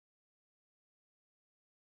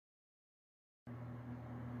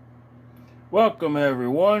Welcome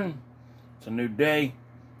everyone. It's a new day.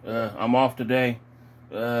 I'm off today.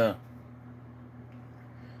 I'm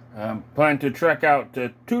planning to trek out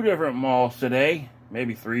to 2 different malls today,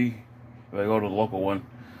 maybe 3 if I go to the local one.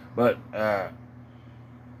 But I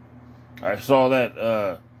saw that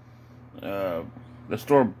the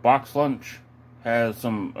store Box Lunch has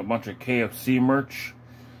a bunch of KFC merch.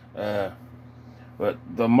 But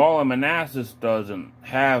the mall in Manassas doesn't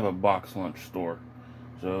have a Box Lunch store.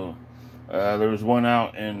 So there's one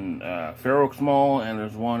out in Fair Oaks Mall, and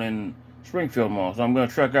there's one in Springfield Mall. So I'm going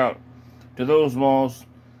to trek out to those malls,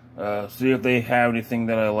 see if they have anything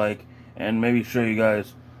that I like, and maybe show you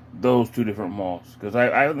guys those 2 different malls. Because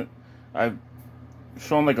I've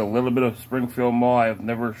shown like a little bit of Springfield Mall. I've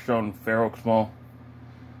never shown Fair Oaks Mall.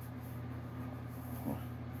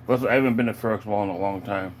 Plus, I haven't been to Fair Oaks Mall in a long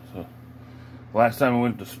time. So the last time I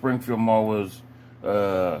went to Springfield Mall was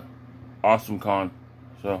Awesome Con.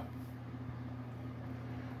 So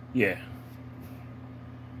yeah,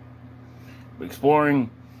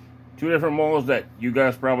 exploring 2 different malls that you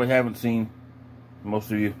guys probably haven't seen,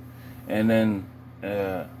 most of you, and then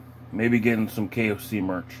maybe getting some KFC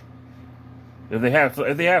merch if they have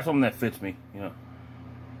something that fits me, you know.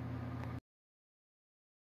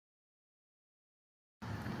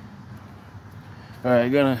 All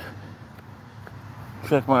right, gonna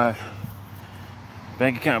check my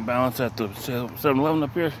bank account balance at the 7-Eleven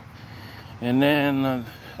up here, and then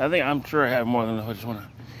I'm sure I have more than enough. I just want to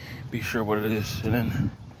be sure what it is,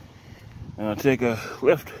 and then take a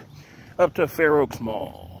lift up to Fair Oaks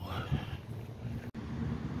Mall.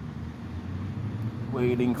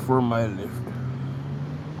 Waiting for my lift.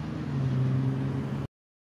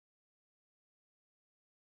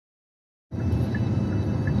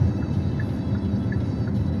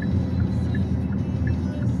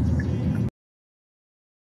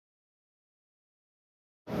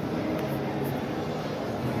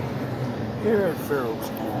 Here at Fair Oaks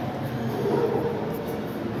Mall.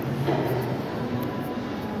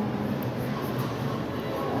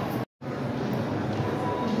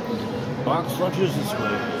 Box lunches this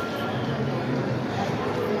way.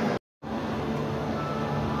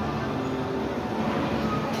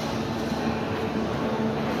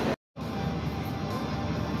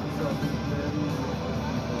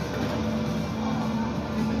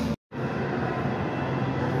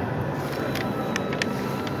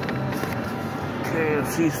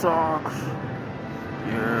 KFC socks.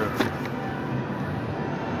 Yeah.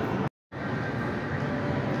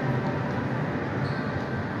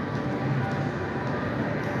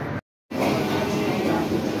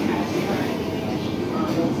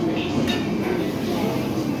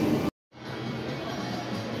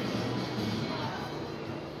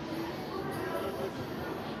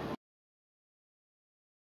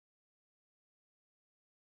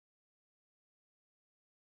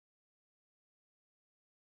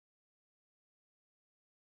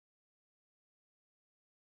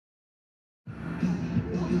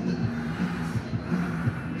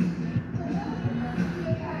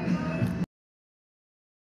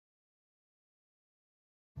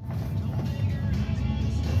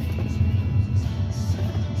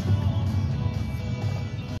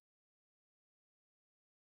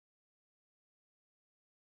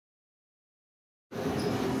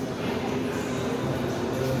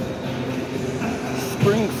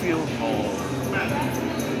 Springfield Mall.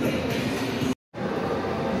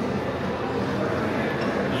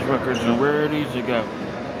 There's records and rarities. They got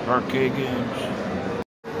arcade games.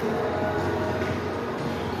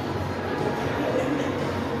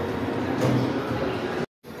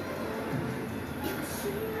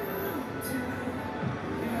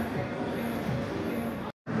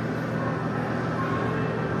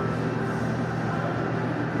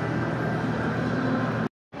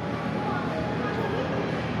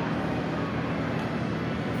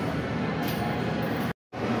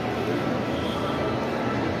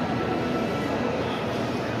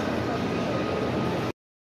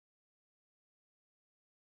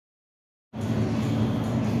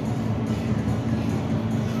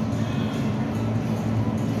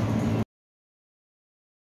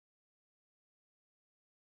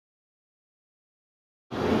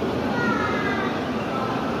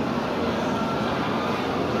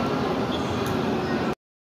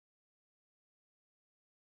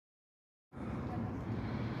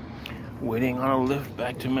 Waiting on a lift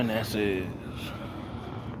back to Manassas.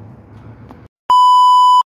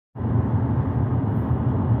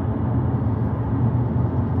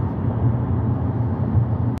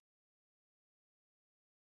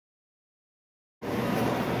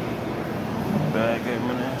 Back at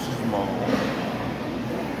Manassas Mall.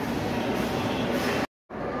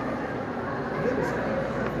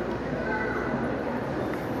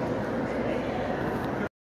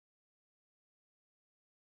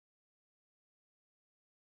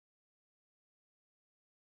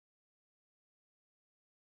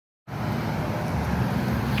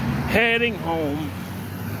 heading home.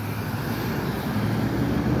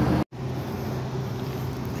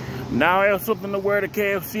 Now I have something to wear to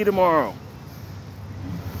KFC tomorrow.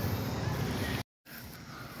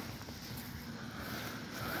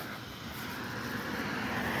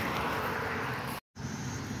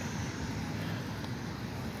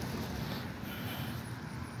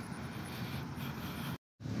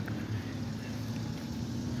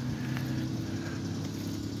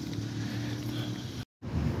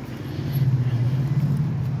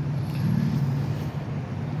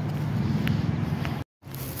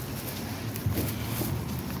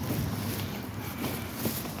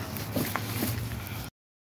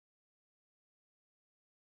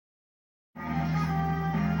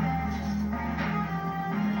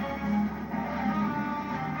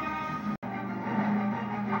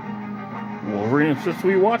 Wolverine insists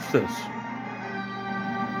we watch this.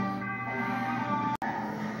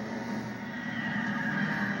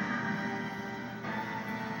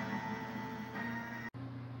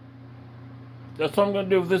 That's all I'm going to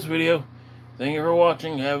do with this video. Thank you for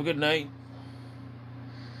watching. Have a good night.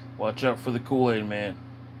 Watch out for the Kool-Aid Man.